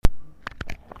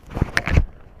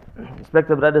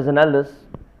Respected brothers and elders,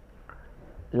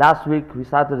 last week we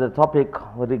started a topic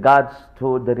with regards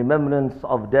to the remembrance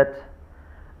of death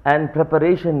and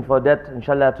preparation for death.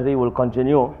 Inshallah, today we'll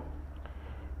continue.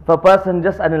 If a person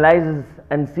just analyzes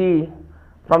and see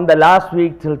from the last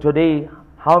week till today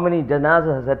how many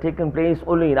janazahs have taken place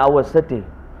only in our city,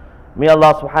 may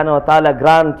Allah subhanahu wa ta'ala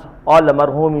grant all the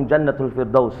marhum in Jannatul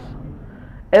Firdaus.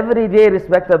 Every day,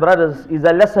 respected brothers, is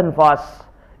a lesson for us,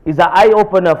 is an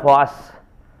eye-opener for us.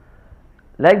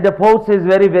 Like the poet says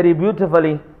very, very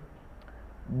beautifully,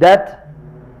 that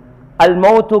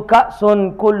Al-Mawtu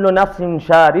Ka'sun Kullu Nafsin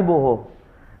Sharibuhu,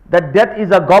 that death is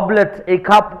a goblet, a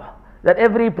cup that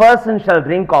every person shall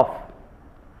drink of.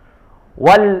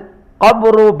 Wal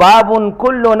Qabru Babun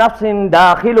Kullu Nafsin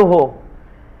Dakhiluhu,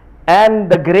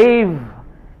 and the grave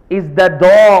is the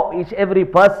door which every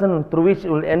person through which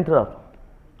will enter.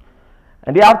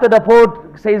 And after the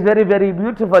poet says very, very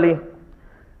beautifully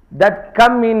that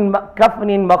kam min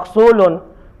kafnin maqsulun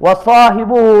wa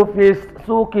sahibuhu fi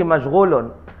suqi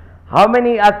mashghulun. How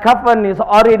many a kafan is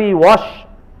already washed,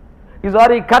 is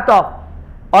already cut off,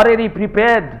 already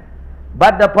prepared,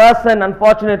 but the person,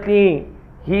 unfortunately,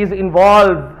 he is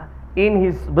involved in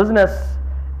his business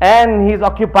and he is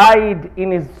occupied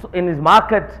in his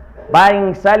market,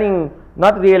 buying, selling,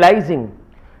 not realizing.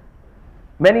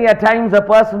 Many a times a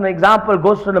person, for example,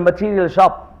 goes to the material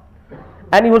shop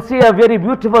and he will see a very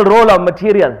beautiful roll of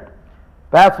material,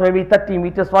 perhaps maybe 30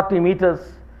 meters, 40 meters.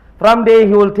 From there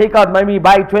he will take out, maybe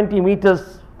buy 20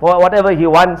 meters for whatever he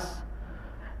wants,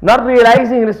 not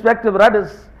realizing, respective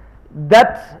brothers,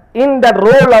 that in that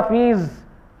roll of his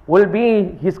will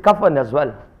be his coffin as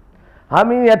well. How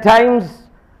many a times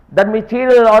that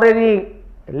material already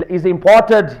is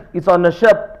imported, it's on a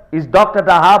ship, it's docked at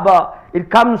a harbor, it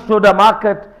comes to the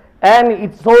market and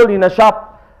it's sold in a shop,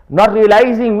 not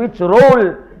realizing which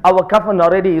role our coffin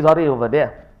is already over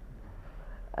there.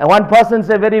 And one person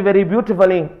said very, very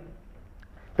beautifully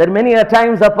that many a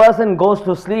times a person goes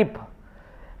to sleep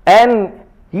and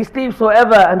he sleeps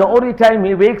forever, and the only time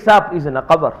he wakes up is in a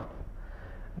qabr.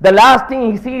 The last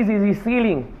thing he sees is his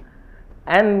ceiling,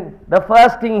 and the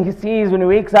first thing he sees when he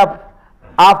wakes up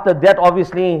after death,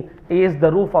 obviously, is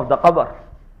the roof of the qabr.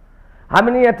 How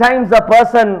many a times a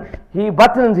person, he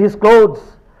buttons his clothes,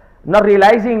 not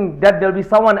realizing that there will be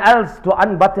someone else to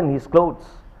unbutton his clothes.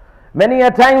 Many a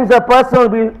times a person will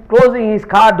be closing his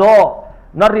car door,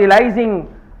 not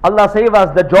realizing, Allah save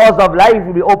us, the jaws of life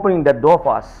will be opening that door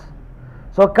for us.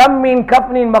 So, kam min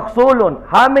kafnin maqsulun,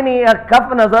 how many a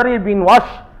kafan has already been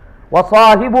washed, wa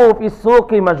sahibu fi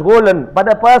suqi mashghulun, but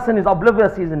the person is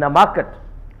oblivious, he is in the market.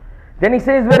 Then he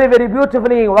says very, very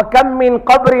beautifully, wa kam min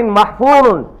qabrin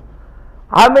mahfurun,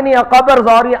 how many a qabr is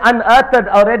already unearthed,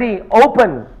 already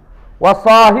open, wa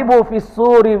sahibu fi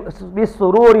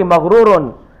sururi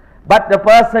maghrurun, but the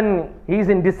person, he is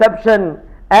in deception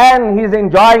and he is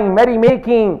enjoying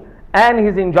merrymaking and he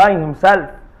is enjoying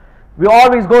himself. We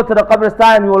always go to the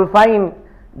qabristan, you will find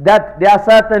that there are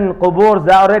certain quburs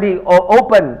that are already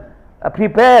open,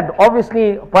 prepared.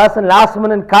 Obviously, a person last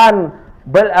minute can't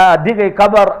dig a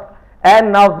qabr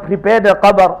and now prepare the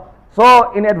qabr.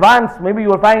 So in advance, maybe you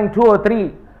will find 2 or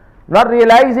 3, not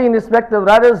realizing, respective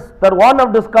brothers, that one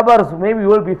of those qabrs, maybe you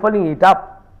will be filling it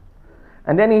up.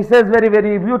 And then he says very,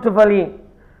 very beautifully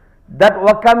that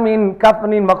وَكَمْ مِنْ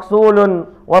كَفْنٍ مَقْصُولٌ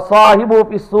وَصَاحِبُ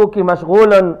فِي السُّوقِ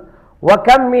مَشْغُولٌ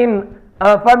وَكَمْ مِنْ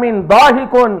فَمِنْ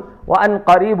ضَاحِكٌ وَأَنْ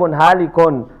قَرِيبٌ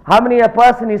هَالِكٌ. How many a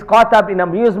person is caught up in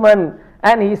amusement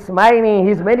and he's smiling,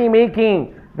 he's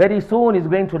merrymaking, very soon he's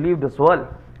going to leave this world.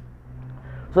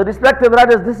 So respected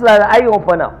brothers, this is an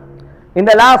eye-opener. In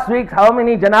the last weeks, how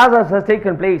many janazas has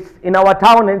taken place in our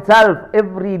town itself?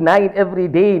 Every night, every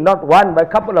day, not one but a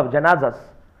couple of janazas.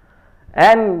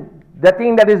 And the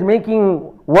thing that is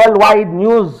making worldwide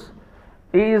news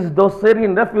is those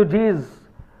Syrian refugees.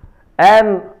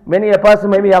 And many a person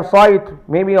maybe have saw it,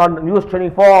 maybe on News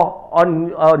 24,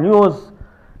 on news,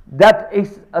 that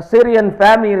is a Syrian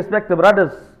family, respected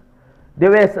brothers. There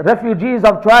were refugees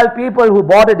of 12 people who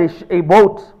boarded a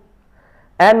boat.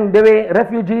 And there were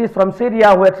refugees from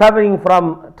Syria who were traveling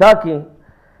from Turkey.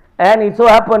 And it so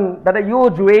happened that a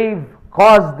huge wave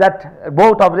caused that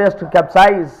boat of theirs to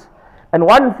capsize. And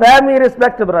one family,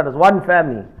 respected brothers, one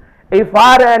family, a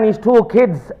father and his 2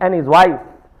 kids and his wife.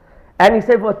 And he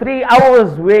said for 3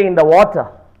 hours we were in the water.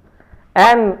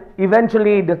 And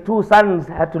eventually the 2 sons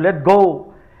had to let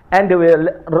go. And they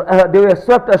were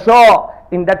swept ashore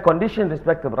in that condition,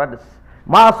 respected brothers.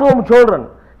 Masoom children.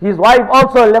 His wife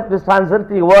also left this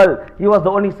transitory world. He was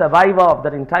the only survivor of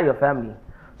that entire family.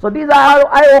 So these are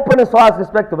eye-openers for us,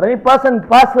 respected brothers. Any person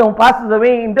passes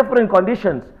away in different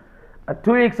conditions.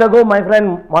 2 weeks ago, my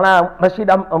friend Moulana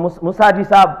Musaji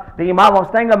Saheb, the Imam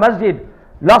of Stanga Masjid,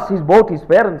 lost both his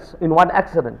parents in one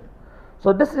accident.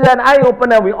 So this is an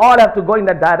eye-opener. We all have to go in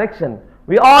that direction.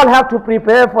 We all have to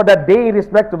prepare for that day,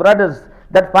 respected brothers,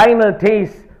 that final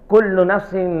taste. Kullu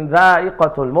nafsin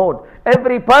dha'iqatul maut.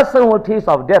 Every person will taste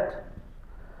of death.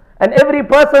 And every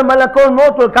person, Malakul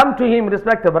Maut will come to him,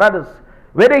 respected brothers.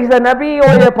 Whether he's a Nabi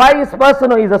or a pious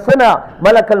person or he's a sinner,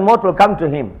 Malakul Maut will come to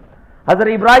him.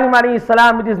 Hazrat Ibrahim alayhi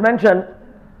salam, it is mentioned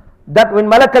that when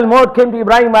Malakul Maut came to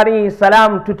Ibrahim alayhi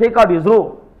salam to take out his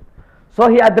ruh, so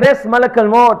he addressed Malakul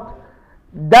Maut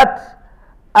that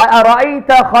أَرَأَيْتَ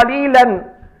خَلِيلًا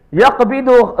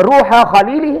يَقْبِدُ رُوحَ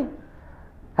خَلِيلِهِ.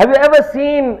 Have you ever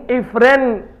seen a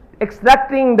friend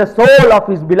extracting the soul of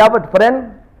his beloved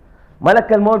friend?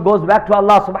 Malakul Maut goes back to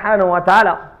Allah subhanahu wa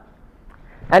ta'ala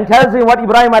and tells him what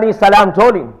Ibrahim alayhi salam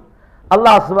told him.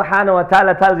 Allah subhanahu wa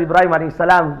ta'ala tells Ibrahim alayhi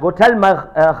salam, go tell my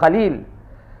Khalil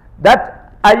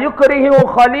that أَيُكْرِهُ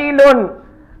خَلِيلٌ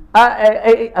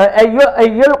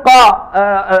أَيُلْقَى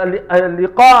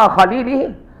لِقَاءَ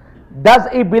خَلِيلِهِ. Does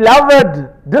a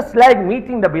beloved dislike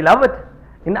meeting the beloved?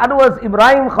 In other words,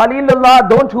 Ibrahim Khalilullah,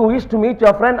 don't you wish to meet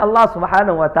your friend Allah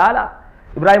subhanahu wa ta'ala?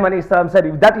 Ibrahim alayhi salam said,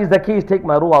 if that is the case, take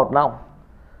my ruh out now.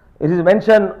 It is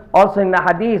mentioned also in the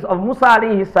hadith of Musa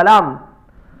alayhi salam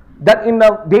that in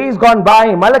the days gone by,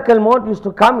 Malakul Maut used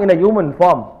to come in a human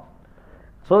form.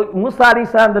 So Musa alayhi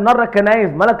salam did not recognize.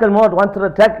 Malakul Maut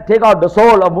wanted to take out the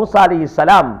soul of Musa alayhi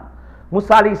salam.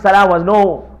 Musa alayhi salam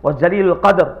was Jalil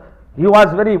al-Qadr. He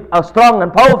was very strong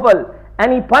and powerful,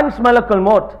 and he punched Malakul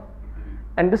Maut.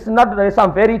 And this is not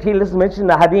some fairy tale, this is mentioned in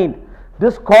the hadith.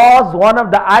 This caused one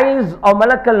of the eyes of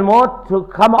Malakul Maut to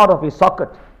come out of his socket.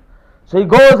 So he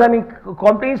goes and he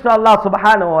complains to Allah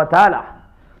subhanahu wa ta'ala.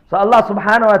 So Allah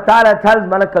subhanahu wa ta'ala tells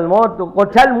Malakul Maut to go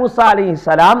tell Musa alayhi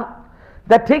salam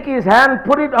that take his hand,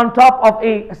 put it on top of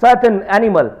a certain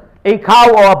animal, a cow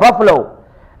or a buffalo,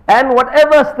 and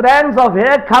whatever strands of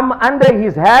hair come under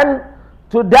his hand,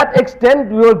 to that extent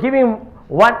we will give him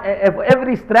one,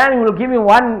 every strand we will give him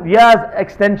 1 year's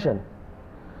extension.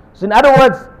 So in other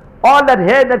words, all that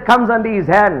hair that comes under his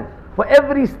hand, for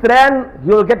every strand he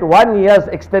will get 1 year's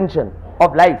extension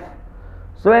of life.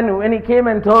 So when he came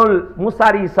and told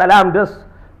Musa alayhi salam this,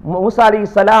 Musa alayhi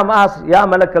salam asked, Ya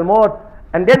Malakul Maut,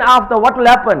 and then after what will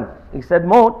happen? He said,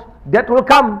 Maut, death will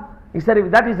come. He said,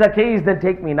 if that is the case, then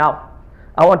take me now.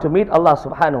 I want to meet Allah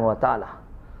subhanahu wa ta'ala.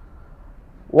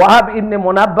 Wahab ibn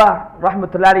Munabbah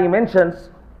rahmatullahi mentions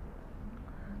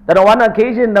that on one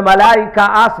occasion the Malaika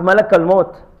asked Malakul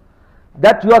Maut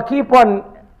that you keep on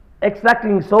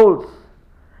extracting souls.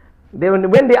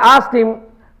 When they asked him,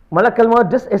 Malakul Maut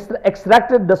just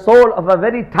extracted the soul of a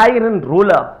very tyrant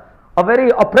ruler, a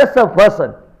very oppressive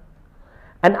person.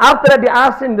 And after that they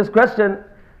asked him this question,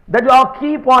 that you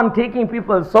keep on taking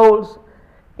people's souls.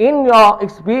 In your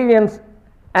experience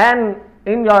and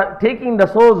in your taking the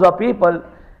souls of people,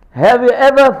 have you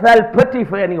ever felt pity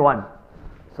for anyone?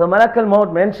 So Malakul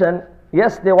Maut mentioned,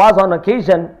 yes, there was on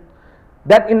occasion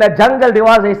that in the jungle there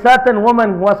was a certain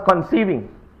woman who was conceiving,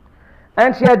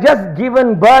 and she had just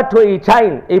given birth to a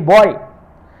child, a boy.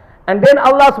 And then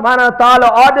Allah subhanahu wa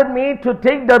ta'ala ordered me to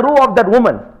take the ruh of that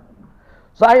woman.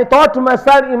 So I thought to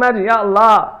myself, imagine, Ya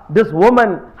Allah, this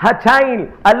woman, her child,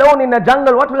 alone in the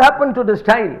jungle, what will happen to this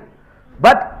child?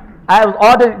 But I was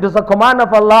ordered, it is a command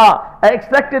of Allah, I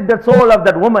extracted the soul of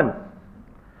that woman.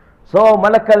 So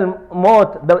Malakul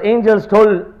Maut, the angels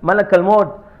told Malakul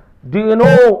Maut, do you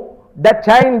know that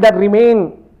child that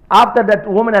remained after that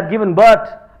woman had given birth?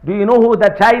 Do you know who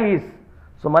that child is?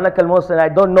 So Malakul Maut said, I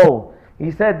don't know. He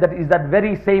said, that is that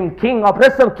very same king,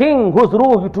 oppressive king, whose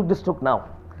ruh you took now.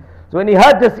 So when he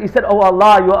heard this, he said, oh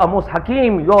Allah, you are most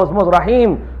Hakim, you are most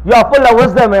Rahim, you are full of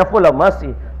wisdom and full of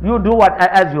mercy. You do what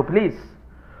as you please.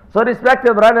 So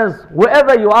respected brothers,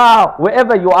 wherever you are,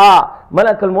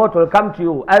 Malakul Maut will come to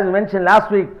you. As we mentioned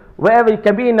last week, wherever you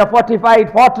can be, in a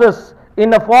fortified fortress,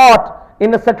 in a fort,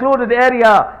 in a secluded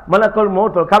area, Malakul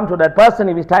Maut will come to that person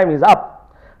if his time is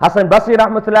up. Hassan Basri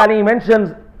rahmatullahi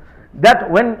mentions that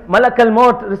when Malakul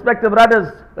Maut, respected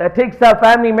brothers, takes a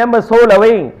family member's soul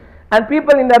away, and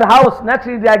people in that house,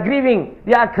 naturally they are grieving,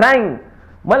 they are crying.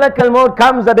 Malakul Maut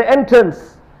comes at the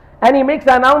entrance and he makes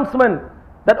an announcement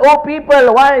that, oh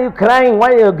people, why are you crying,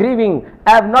 why are you grieving?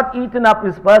 I have not eaten up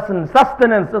this person's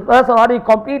sustenance. The person already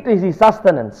completed his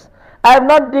sustenance. I have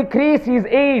not decreased his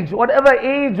age. Whatever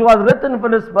age was written for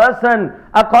this person,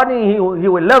 accordingly he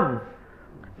will live.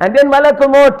 And then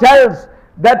Malakul Maut tells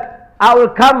that I will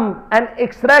come and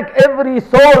extract every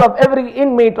soul of every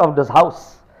inmate of this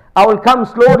house. I will come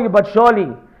slowly but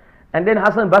surely. And then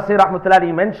Hassan Basri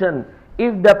rahmatullahi mentioned,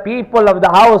 If the people of the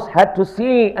house had to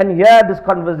see and hear this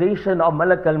conversation of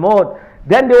Malak al-Maut,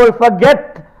 then they will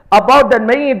forget about the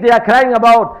mayyit they are crying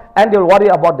about, and they will worry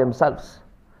about themselves.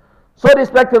 So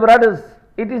respected brothers,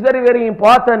 it is very, very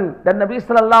important that Nabi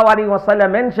sallallahu alaihi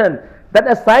wasallam mentioned that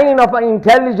a sign of an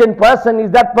intelligent person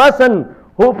is that person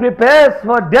who prepares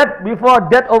for death before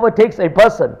death overtakes a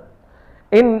person.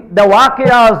 In the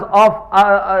waqiyas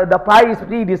of the pious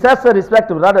predecessor,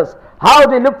 respected brothers, how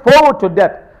they look forward to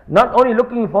death. Not only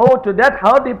looking forward to death,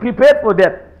 how they prepared for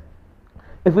death.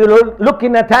 If we look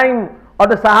in the time of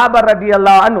the Sahaba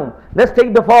radiallahu anhu, let's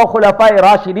take the four Khulafai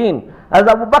Rashideen. As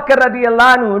Abu Bakr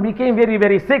radiallahu anhu became very,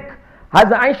 very sick, as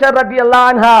Aisha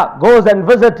radiallahu anha goes and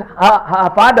visit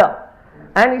her father,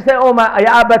 and he said, "Oh my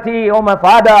ya abati, oh my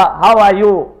father, how are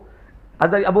you?"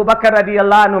 As Abu Bakr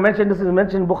radiallahu anhu mentioned, this is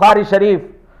mentioned in Bukhari Sharif,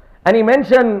 and he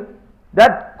mentioned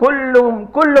that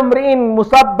kullum mri'in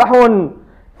musabbahun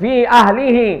fi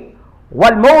ahlihi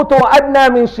wal mawtu adna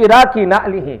min shiraki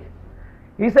na'lihi.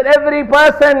 He said every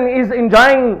person is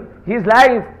enjoying his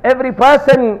life, every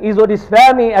person is with his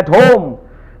family at home,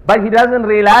 but he doesn't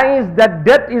realize that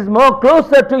death is more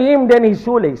closer to him than his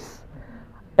shoelace.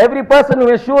 Every person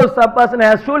who has shoes, some person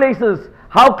has shoelaces.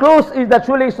 How close is that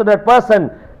shoelace to that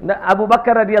person? Abu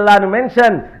Bakr radiallahu anhu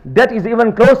mentioned death is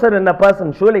even closer than a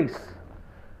person's shoelace.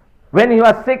 When he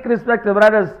was sick, respected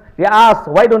brothers, he asked,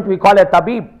 why don't we call a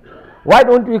tabib? Why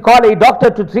don't we call a doctor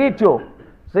to treat you?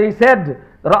 So he said,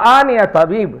 Ra'ani a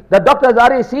tabib. The doctor has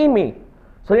already seen me.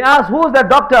 So he asked, who's that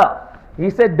doctor? He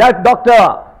said, that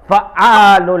doctor,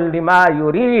 fa'alul lima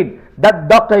yurid. That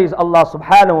doctor is Allah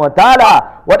subhanahu wa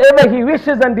ta'ala. Whatever he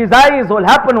wishes and desires will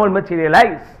happen, will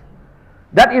materialize.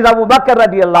 That is Abu Bakr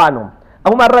radiallahu anhu.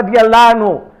 Umar radiallahu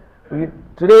anhu.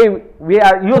 Today we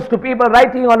are used to people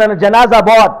writing on a janaza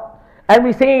board. And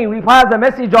we pass the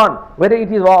message on, whether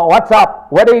it is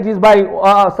WhatsApp, whether it is by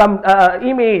some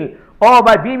email, or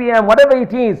by BBM, whatever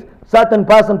it is. Certain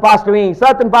person passed away,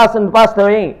 certain person passed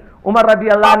away. Umar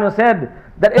radiallahu anhu said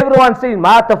that everyone says,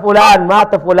 Mata fulan,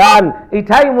 Mata fulan. A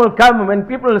time will come when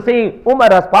people will say, Umar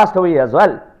has passed away as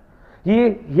well.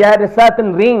 He had a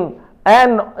certain ring,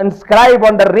 and inscribed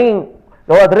on the ring,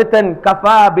 there was written,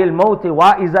 Kafa bil mauti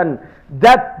wa'izan.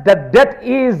 That death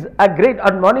is a great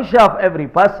admonisher of every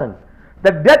person.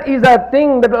 That death is a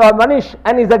thing that will admonish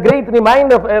and is a great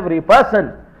reminder of every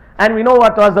person. And we know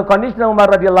what was the condition of Umar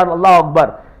radiallahu anhu, Allahu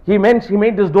Akbar. He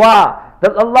made this dua,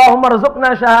 that Allahumma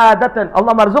rzuqna shahadatan,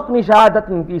 Allahumma rzuqni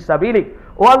shahadatan fi sabilik.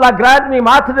 Oh Allah, grant me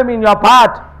martyrdom in your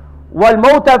path. Wal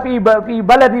mawta fi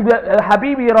baladi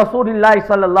habibi Rasulullah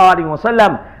sallallahu alaihi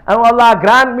wasallam. And oh Allah,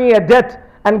 grant me a death,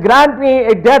 and grant me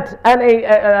a death, and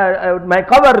my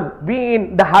cover be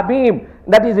in the Habib,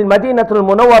 that is in Madinatul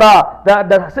Munawwara,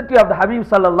 the city of the Habib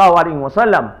sallallahu alaihi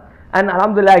wasallam. And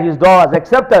alhamdulillah, his dua was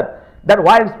accepted. That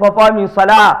while performing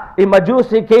salah, a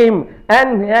Majusi came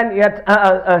and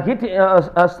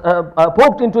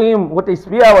poked into him with a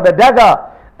spear or a dagger,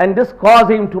 and this caused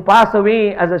him to pass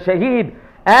away as a shaheed,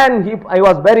 and he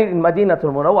was buried in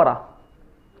Madinatul Munawwara.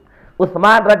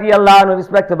 Uthman radiallahu anhu,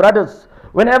 respected brothers,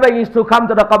 whenever he used to come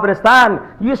to the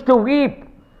Qabristan, he used to weep.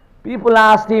 People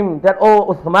asked him that,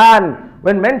 oh Uthman,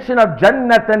 when mention of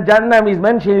Jannat and Jannam is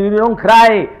mentioned, you don't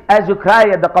cry as you cry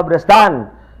at the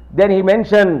Qabristan. Then he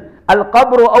mentioned,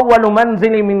 Al-Qabru awwalu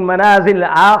manzili min manazil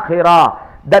akhirah.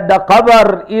 That the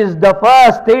qabr is the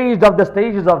first stage of the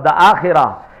stages of the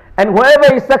akhirah. And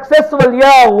whoever is successful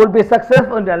here will be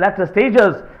successful in the latter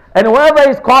stages. And whoever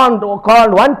is called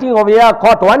wanting over here,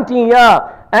 caught wanting here,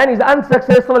 and is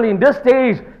unsuccessful in this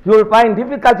stage, he will find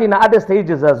difficulty in other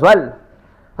stages as well.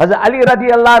 Hazrat Ali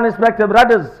radiallahu anhu, respected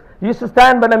brothers, he used to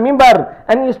stand by the mimbar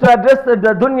and he used to address the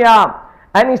dunya,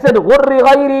 and he said, Ghurri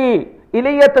ghayri,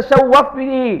 ilayya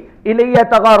tashawwafni, ilayya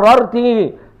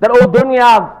tagharrarti. That, oh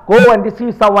dunya, go and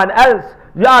deceive someone else.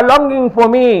 You are longing for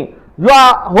me, you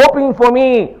are hoping for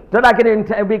me, that I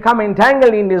can become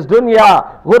entangled in this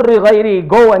dunya. Ghurri ghayri,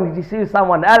 go and deceive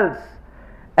someone else.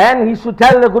 And he should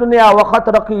tell the dunya, wa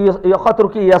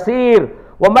khatruki yasir,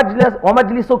 wa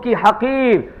majlisuki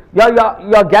haqir.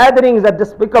 Your gatherings are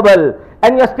despicable,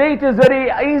 and your state is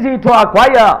very easy to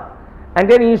acquire. And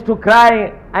then he used to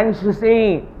cry and he used to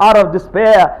say out of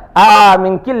despair,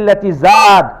 min killati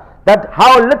zad, that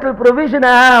how little provision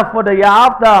I have for the year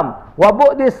after. Wa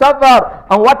bu'di safar,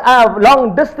 and what I have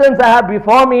long distance I have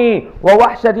before me. Wa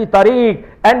wahshati tariq,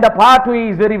 and the pathway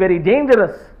is very, very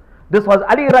dangerous. This was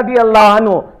Ali radiallahu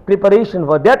anhu, preparation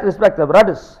for death, respected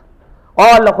brothers.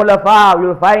 All the khulafa, you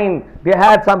will find they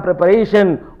had some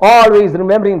preparation, always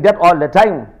remembering death all the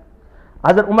time.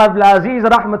 Hazrat Umar ibn Aziz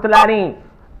rahmatullahi,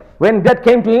 when death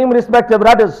came to him, respected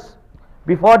brothers,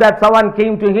 before that someone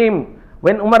came to him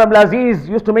When Umar Abdul Aziz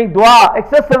used to make dua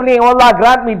excessively, "Oh Allah,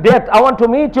 grant me death, I want to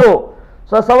meet you."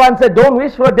 So someone said, "Don't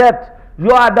wish for death.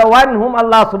 You are the one whom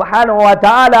Allah subhanahu wa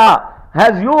ta'ala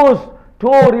has used to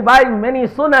revive many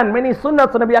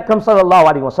sunnahs of Nabi Akram sallallahu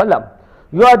alaihi wasallam.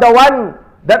 You are the one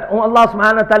that Allah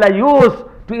subhanahu wa ta'ala used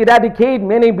to eradicate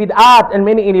many bid'at and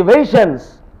many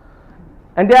innovations."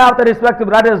 And thereafter, respected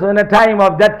brothers, when a time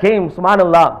of death came,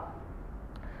 subhanallah,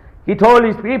 he told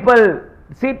his people,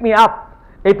 "Seat me up."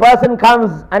 A person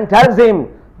comes and tells him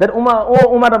that,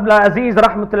 Umar Abdul Aziz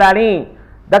rahmatullahi alayhi,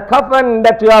 the kafan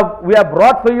that we have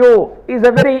brought for you is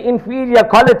a very inferior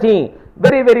quality,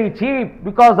 very, very cheap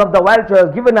because of the wealth you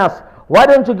have given us. Why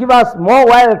don't you give us more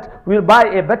wealth? We'll buy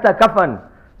a better kafan.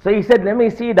 So he said, "Let me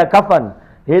see the kafan."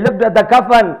 He looked at the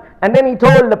kafan and then he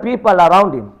told the people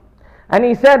around him. And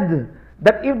he said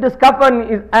that if this kafan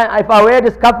is, if I wear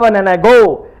this kafan and I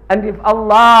go, and if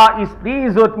Allah is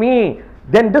pleased with me,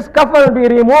 then this kafan will be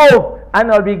removed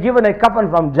and I'll be given a kafan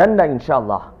from Jannah,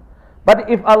 inshallah. But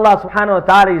if Allah subhanahu wa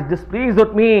ta'ala is displeased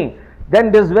with me,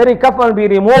 then this very kafan will be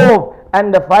removed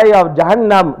and the fire of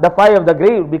Jahannam, the fire of the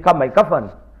grave, will become my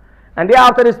kafan. And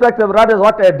thereafter, respected brothers,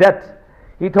 what a death.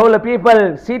 He told the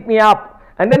people, "Seat me up."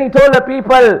 And then he told the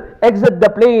people, "Exit the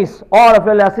place. All of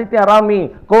you are sitting around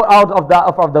me. Go out of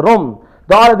the room."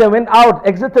 All of them went out,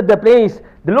 exited the place.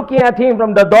 They're looking at him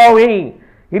from the doorway.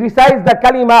 He recites the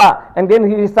kalima and then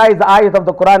he recites the ayat of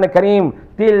the Quran Kareem.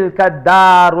 Tilka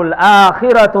darul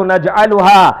akhiratu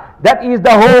naj'aluha. That is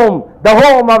the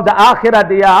home of the akhirah,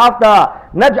 the hereafter.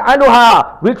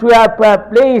 Naj'aluha, which we have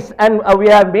placed and we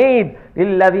have made.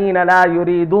 Lilladhina la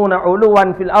yuriduna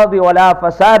uluwan fil ardi wala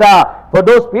fasada. For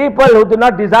those people who do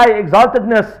not desire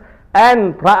exaltedness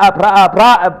and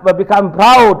become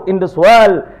proud in this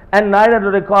world, and neither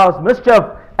do they cause mischief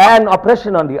and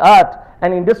oppression on the earth.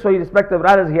 And in this way, respected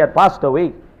brothers, he had passed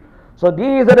away. So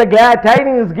these are the glad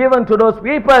tidings given to those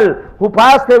people who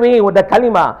passed away with the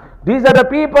kalima. These are the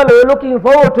people who are looking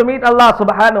forward to meet Allah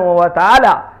subhanahu wa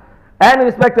ta'ala. And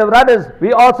respected brothers,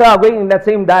 we also are going in that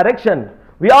same direction.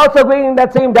 We also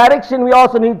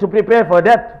need to prepare for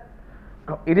that.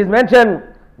 It is mentioned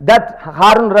that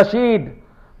Harun Rashid,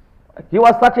 he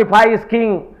was such a pious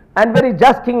king and very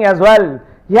just king as well.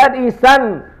 He had his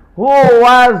son who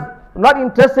was not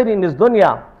interested in his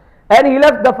dunya, and he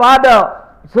left the father.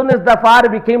 As soon as the father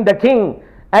became the king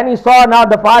and he saw now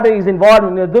the father is involved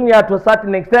in the dunya to a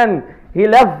certain extent, he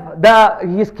left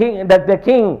the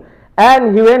king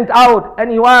and he went out, and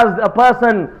he was a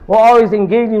person who always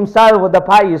engaged himself with the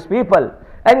pious people,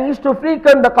 and he used to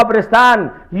frequent the qabristan.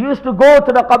 He used to go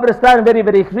to the qabristan very,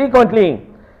 very frequently,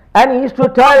 and he used to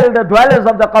tell the dwellers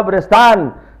of the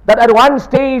qabristan that at one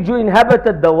stage you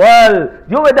inhabited the world,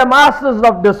 you were the masters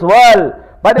of this world,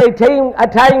 but a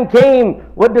time came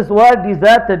when this world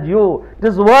deserted you,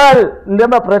 this world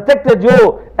never protected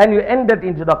you, and you ended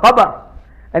into the qabr.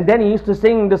 And then he used to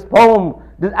sing this poem,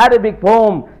 this Arabic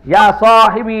poem, Ya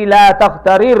sahibi la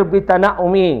takhtarir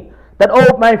bitana'umi, that,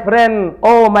 "Oh my friend,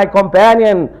 oh my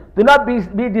companion, do not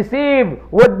be deceived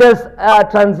with this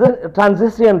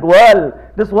transient world.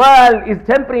 This world is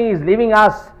temporary, is leaving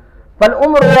us.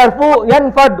 فَالْأُمْرُ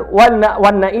يَنْفَدْ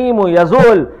وَالنَّئِيمُ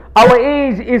يَزُولُ." Our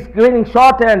age is getting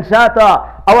shorter and shorter.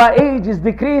 Our age is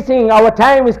decreasing. Our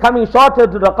time is coming shorter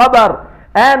to the qabr.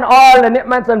 And all the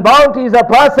ni'mats and bounties a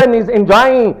person is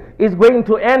enjoying is going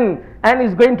to end and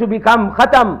is going to become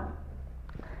khatam.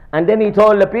 And then he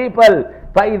told the people,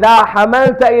 فَإِذَا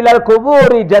حَمَلْتَ إِلَى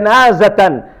الْقُبُورِ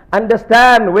جَنَازَةً.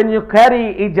 Understand, when you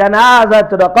carry a janazah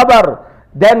to the qabr,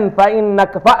 then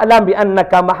فَإِنَّكَ فَأْلَمْ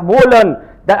بِأَنَّكَ مَحْمُولٌ.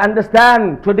 That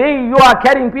understand, today you are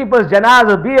carrying people's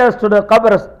janazah beers to the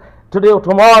qabr. Today,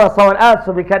 tomorrow someone else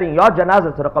will be carrying your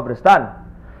janazah to the qabristan.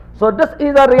 So this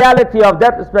is the reality of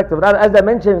that perspective. As I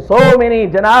mentioned, so many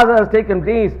janazahs has taken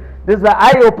place. This is an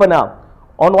eye-opener.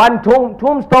 On one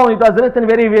tombstone, it was written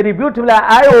very, very beautifully,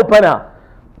 eye-opener.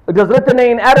 It was written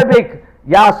in Arabic,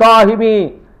 Ya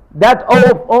sahibi, that,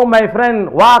 oh my friend,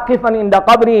 waqifan in the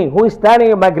qabri, who is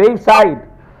standing at my graveside.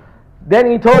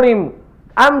 Then he told him,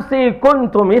 Amsi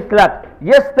kuntu mithlak.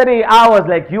 Yesterday I was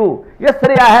like you.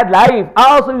 Yesterday I had life.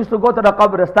 I also used to go to the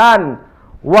qabristan.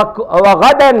 Wa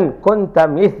ghadan kunta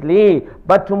mithli.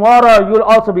 But tomorrow you will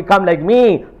also become like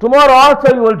me. Tomorrow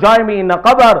also you will join me in the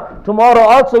qabr. Tomorrow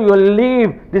also you will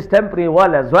leave this temporary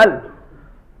world as well.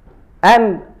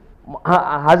 And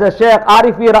Hazrat Shaykh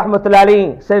Arifi rahmatullahi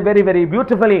alayhi said very, very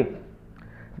beautifully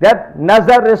that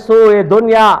nazar su'i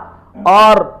dunya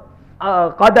or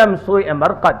qadam su'i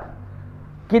marqad.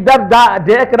 किधर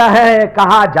देख रहा है,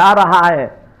 कहाँ जा रहा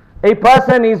है. A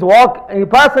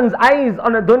person's eyes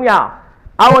on a dunya.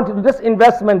 I want to do this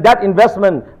investment, that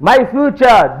investment, my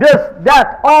future, this,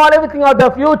 that, everything of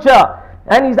the future.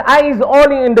 and his eyes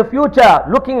only in the future,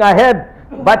 looking ahead,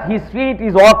 but his feet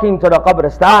is walking to the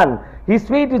Qabristan. His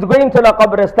feet is going to the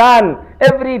Qabristan.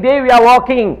 Every day we are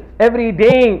walking, every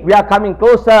day we are coming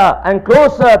closer and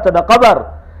closer to the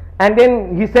Qabr. And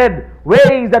then he said,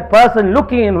 where is that person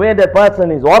looking and where that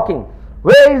person is walking?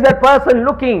 Where is that person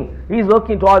looking? He is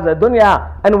looking towards the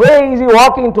dunya. And where is he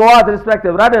walking towards,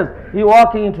 respective brothers? He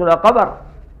walking into the Qabr.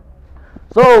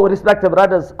 So, respective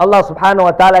brothers, Allah subhanahu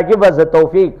wa ta'ala give us the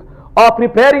tawfiq of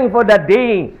preparing for that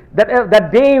day.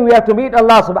 That day we have to meet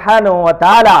Allah subhanahu wa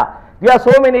ta'ala. There are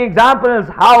so many examples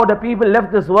how the people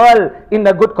left this world in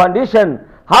a good condition.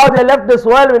 How they left this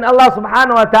world when Allah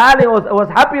subhanahu wa ta'ala was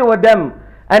happy with them.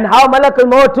 And how Malak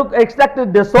al-Maut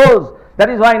extracted their souls. That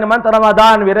is why in the month of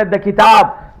Ramadan we read the kitab,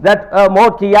 that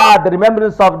Maut ki yaad, the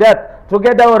remembrance of death.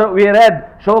 Together we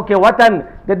read Shawk Watan,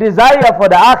 the desire for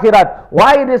the akhirat.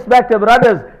 Why, respective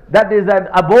brothers? That is an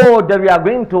abode that we are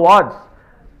going towards.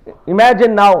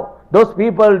 Imagine now, those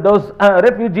people, those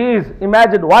refugees,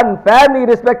 imagine one family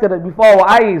respected before our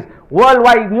eyes,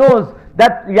 worldwide news,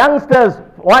 that youngsters,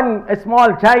 a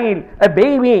small child, a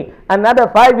baby, another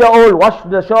 5-year-old washed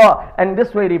the shore, and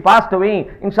this way they passed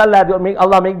away. Inshallah,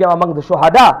 Allah make them among the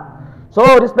shuhada.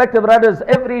 So, respective brothers,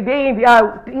 every day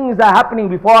things are happening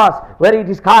before us, whether it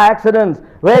is car accidents,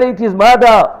 whether it is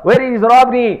murder, whether it is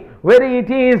robbery, whether it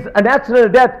is a natural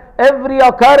death. Every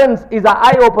occurrence is an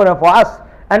eye-opener for us.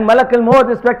 And Malak al-Maut,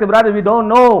 respective brothers, we don't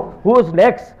know who's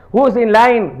next, who's in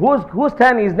line, whose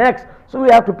turn is next. So we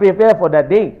have to prepare for that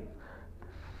day.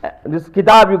 This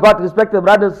kitab you got, respective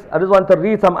brothers, I just want to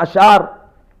read some ashar.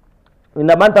 In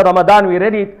the month of Ramadan we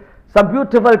read it. Some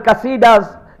beautiful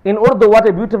qasidas in Urdu, what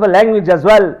a beautiful language as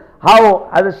well. How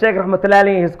as Shaykh Rahmatullahi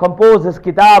alayhi has composed his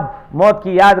kitab, Maut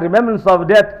ki yaad, remembrance of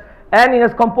death. And he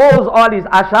has composed all his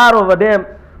ashar over them,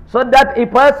 so that a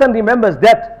person remembers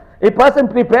death. A person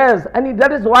prepares, and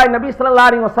that is why Nabi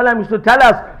sallallahu alaihi wasallam used to tell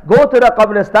us, go to the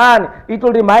Qabristan, it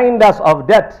will remind us of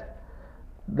death.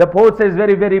 The poet says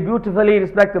very, very beautifully,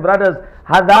 respected brothers,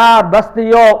 Hazar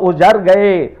bastiyo ujar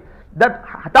gaye, that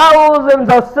thousands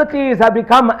of cities have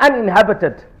become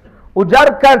uninhabited.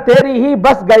 Ujar kar teri hi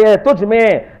bas gaye tuj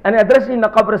mein, and addressing the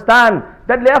Qabristan,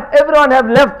 that everyone have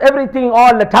left everything,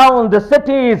 all the towns, the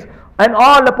cities, and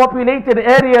all the populated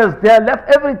areas, they have left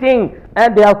everything,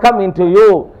 and they have come into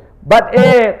you. But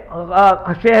sheher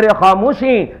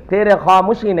khamushi, tere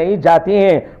khamushi nahi jati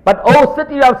hai. But oh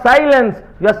city of silence,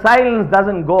 your silence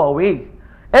doesn't go away.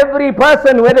 Every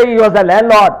person, whether he was a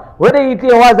landlord, whether he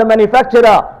was a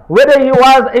manufacturer, whether he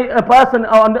was a person,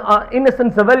 an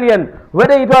innocent civilian,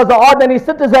 whether it was an ordinary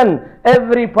citizen,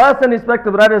 every person,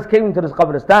 respected brothers, came into this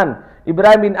Qabristan.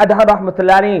 Ibrahim bin Adham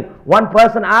rahmatullahi, one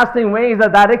person asked him, where is the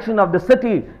direction of the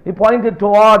city? He pointed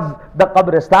towards the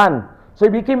Qabristan. So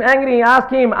he became angry. He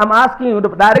asked him, I'm asking you the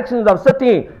directions of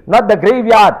city, not the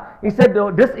graveyard. He said,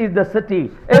 oh, this is the city.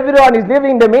 Everyone is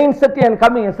leaving the main city and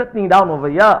coming and sitting down over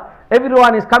here.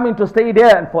 Everyone is coming to stay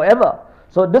there and forever.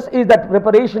 So this is the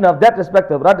preparation of that,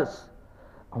 respective brothers.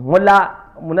 Mullah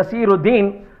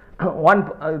Nasiruddin,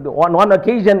 one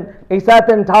occasion, a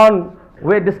certain town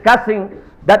were discussing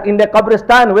that in the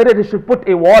Qabristan whether they should put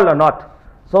a wall or not.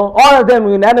 So all of them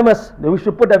unanimous, we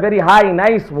should put a very high,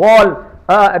 nice wall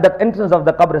at the entrance of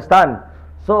the Qabristan.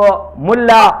 So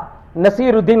Mullah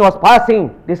Nasiruddin was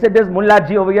passing. They said, there's Mullah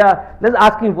Ji over here, let's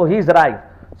ask him for his right.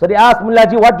 So they asked Mullah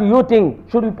Ji, what do you think?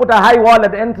 Should we put a high wall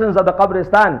at the entrance of the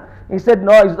Qabristan? He said,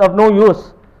 no, it's of no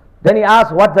use. Then he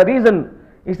asked, what's the reason?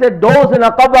 He said, those in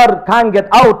a qabr can't get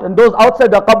out, and those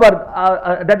outside the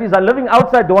qabr, that is, are living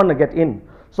outside, don't want to get in.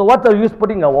 So what's the use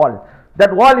putting a wall?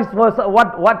 That wall is for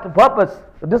what purpose?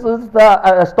 This is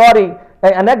a story,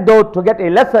 an anecdote to get a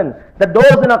lesson, that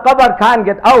those in a qabr can't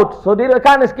get out, so they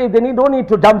can't escape, they don't need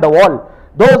to jump the wall.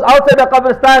 Those outside the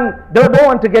Qabristan, they don't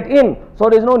want to get in, so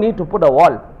there's no need to put a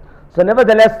wall. So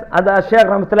nevertheless, as Shaykh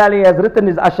Rahmatullahi has written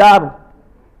his ashar,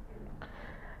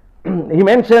 he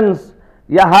mentions,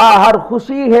 Yaha har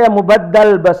khushi hai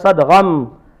mubaddal basad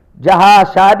gham, jaha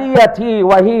shadiya thi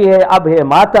wahi hai ab hai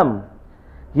matam.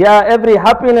 Here every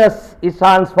happiness is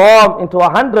transformed into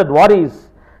 100 worries.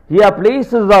 Here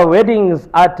places of weddings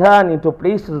are turned into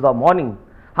places of mourning.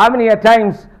 How many a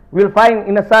times we'll find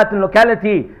in a certain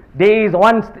locality, there is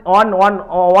on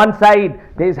one side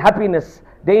there is happiness,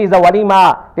 there is a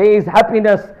walima, there is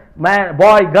happiness, man,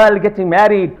 boy, girl getting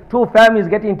married, two families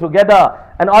getting together,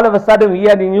 and all of a sudden we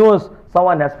hear the news,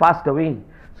 someone has passed away.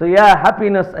 So yeah,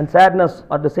 happiness and sadness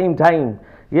at the same time.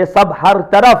 Ye sab har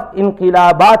taraf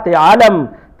inqilabat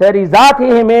alam teri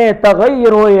zati mein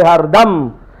taghayyur hoye har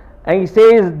dam. And he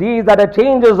says, these are the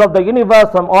changes of the universe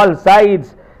from all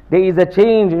sides. There is a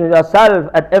change in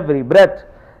yourself at every breath.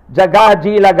 Jagah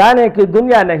ji lagane ki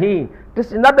dunya nahi,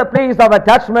 This is not the place of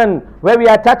attachment where we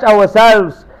attach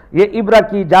ourselves. Ye ibra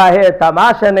ki jahe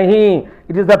tamasha nahi.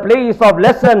 It is the place of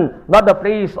lesson, not the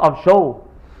place of show.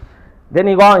 Then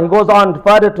he goes on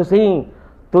further to sing,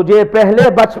 Tujhe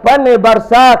pehle bachpan ne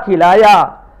barsa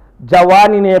khilaya,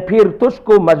 jawani ne phir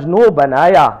tushko majnoo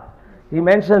banaya. He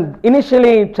mentioned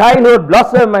initially childhood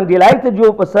blossomed and delighted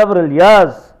you for several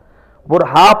years.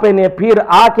 Burhape ne phir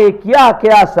aake kya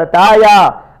kya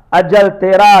sataya, ajal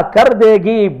tera kar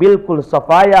degi bilkul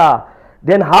safaya.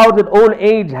 Then how did old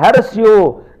age harass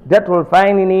you? That will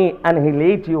finally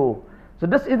annihilate you. So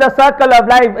this is the circle of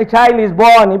life. A child is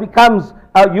born, he becomes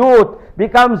a youth,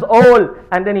 becomes old,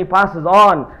 and then he passes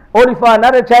on. Only for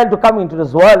another child to come into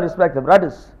this world, respected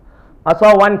brothers. I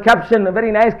saw one caption, a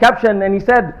very nice caption, and he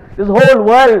said, this whole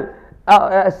world,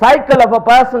 a cycle of a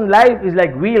person's life is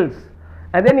like wheels.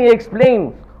 And then he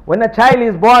explained, when a child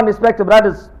is born, respected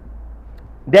brothers,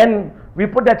 then we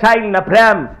put the child in a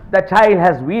pram, the child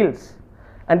has wheels.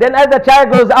 And then as the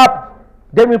child grows up,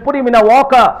 then we put him in a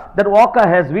walker, that walker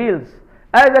has wheels.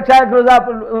 As the child grows up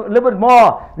a little bit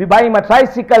more, we buy him a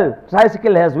tricycle,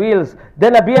 tricycle has wheels.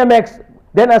 Then a BMX,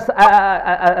 then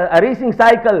a racing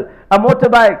cycle, a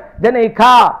motorbike, then a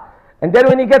car. And then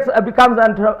when he becomes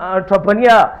an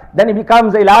entrepreneur, then he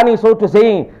becomes a Ilani, so to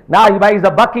say. Now he buys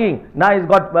a Bucky, now he's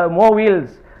got more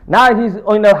wheels. Now he's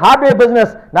in a hardware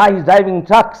business, now he's driving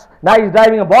trucks, now he's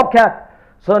driving a Bobcat.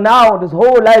 So now this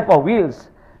whole life of wheels.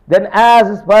 Then as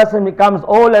this person becomes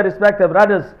older, respected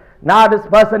brothers, now this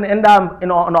person ends up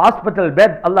on a hospital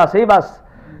bed, Allah save us.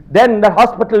 Then the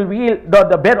hospital wheel,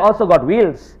 the bed also got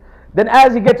wheels. Then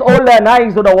as he gets older, now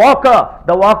he's on the walker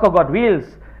got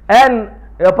wheels. And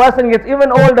a person gets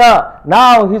even older,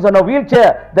 now he's on a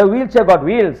wheelchair, the wheelchair got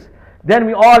wheels. Then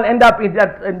we all end up in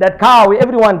that car where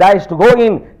everyone dies to go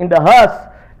in the hearse,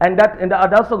 and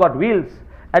that also got wheels.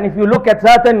 And if you look at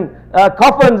certain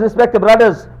coffins, respected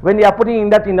brothers, when they are putting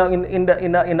that in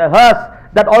a hearse,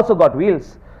 that also got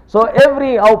wheels. So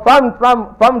every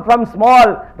from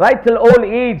small right till old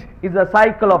age is a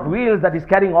cycle of wheels that is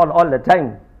carrying on all the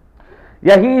time.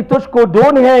 Yahi tushko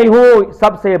doon hai ho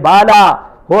sabse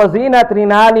bala, ho zinat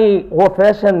rinani, ho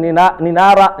fashion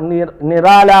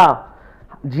nirala.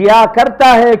 Jiya karta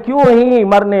hai kyun hi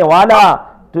marne wala,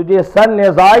 tujhe san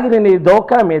ne zahir ne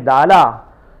dhoka mein dala.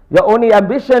 Your only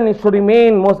ambition is to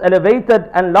remain most elevated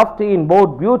and lofty in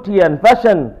both beauty and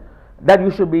fashion, that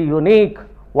you should be unique.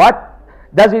 What?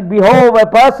 Does it behove a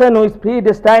person who is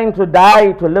predestined to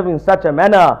die to live in such a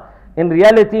manner? In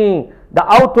reality, the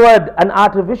outward and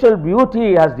artificial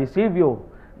beauty has deceived you.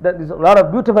 There is a lot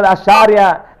of beautiful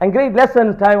asharia and great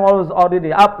lessons. Time was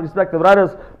already up, respected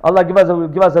brothers. Allah will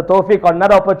give us a tawfiq. On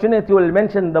another opportunity we will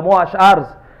mention the more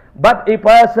ashars. But a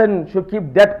person should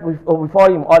keep death before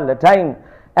him all the time.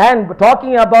 And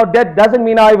talking about death doesn't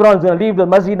mean now everyone's going to leave the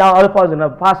masjid, now all of us are going to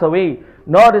pass away.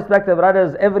 No, respected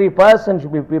brothers, every person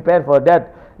should be prepared for death.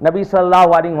 Nabi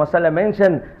sallallahu alaihi wasallam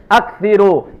mentioned,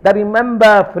 Akthiru, that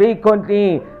remember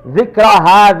frequently, Zikra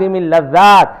hadhimil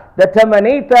ladhat, the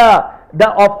terminator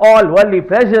of all worldly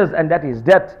pleasures, and that is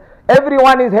death.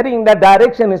 Everyone is heading in that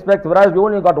direction, respected brothers. We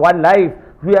only got one life.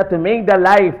 We have to make the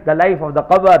life of the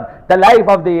qabr, the life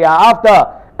of the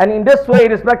after. And in this way,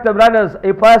 respected brothers,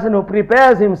 a person who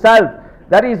prepares himself,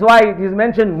 that is why it is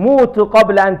mentioned, Mutu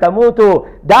qabla an tamutu,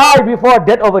 die before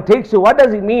death overtakes you. What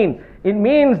does it mean? It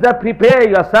means that prepare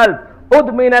yourself. Ud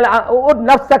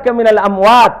nafsaka min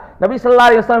al-amwat. Nabi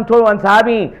sallallahu alayhi wa sallam told one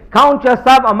sahabi, count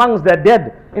yourself amongst the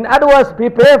dead. In other words,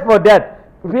 prepare for death.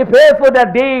 Prepare for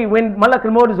that day when Malak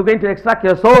al-Maut is going to extract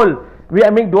your soul. We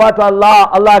make dua to Allah.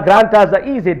 Allah grant us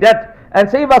an easy death and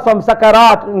save us from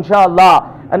sakarat,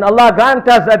 inshallah. And Allah grant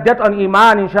us a death on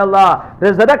iman, inshallah.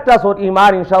 Resurrect us with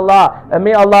iman, inshallah. And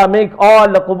may Allah make all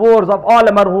the quburs of all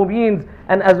the marhumeens,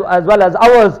 and as well as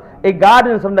ours, a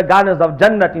garden from the gardens of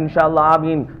Jannat, inshallah.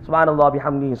 Ameen. Subhanallah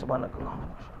bihamdi. Subhanakallah.